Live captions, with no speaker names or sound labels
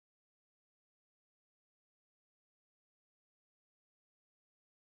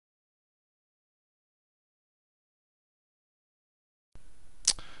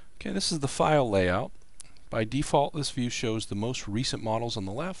Okay, this is the file layout. By default, this view shows the most recent models on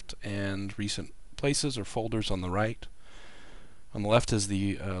the left and recent places or folders on the right. On the left is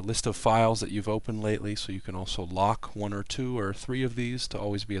the list of files that you've opened lately, so you can also lock one or two or three of these to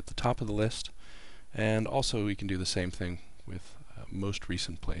always be at the top of the list. And also we can do the same thing with most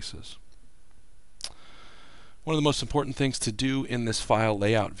recent places. One of the most important things to do in this file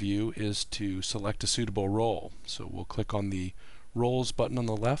layout view is to select a suitable role. So we'll click on the Roles button on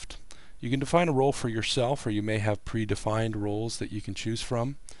the left. You can define a role for yourself, or you may have predefined roles that you can choose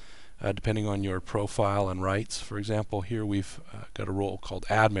from depending on your profile and rights. For example, here we've got a role called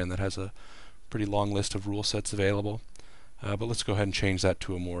admin that has a pretty long list of rule sets available. But let's go ahead and change that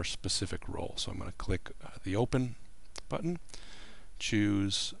to a more specific role. So I'm going to click the Open button,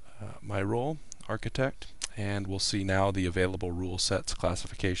 choose my role, Architect, and we'll see now the available rule sets,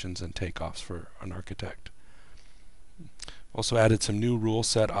 classifications, and takeoffs for an architect. Also added some new rule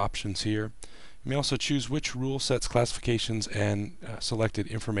set options here. You may also choose which rule sets, classifications, and selected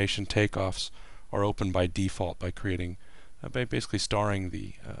information takeoffs are open by default by creating, by basically starring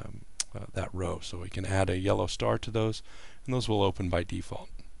the that row. So we can add a yellow star to those, and those will open by default.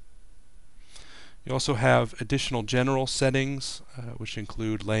 You also have additional general settings, which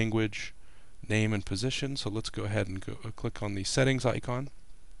include language, name, and position. So let's go ahead and click on the settings icon.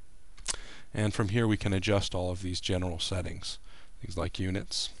 And from here we can adjust all of these general settings, things like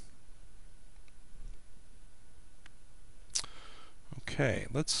units. Okay,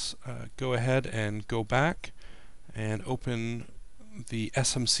 let's go ahead and go back and open the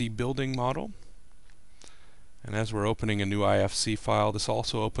SMC building model. And as we're opening a new IFC file, this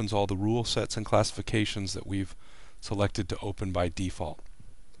also opens all the rule sets and classifications that we've selected to open by default.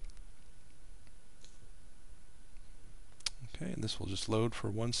 Okay, and this will just load for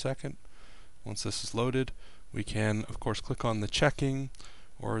 1 second. Once this is loaded, we can of course click on the checking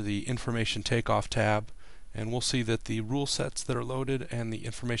or the information takeoff tab, and we'll see that the rule sets that are loaded and the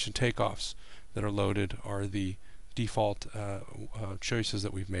information takeoffs that are loaded are the default choices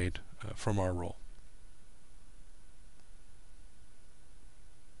that we've made from our role.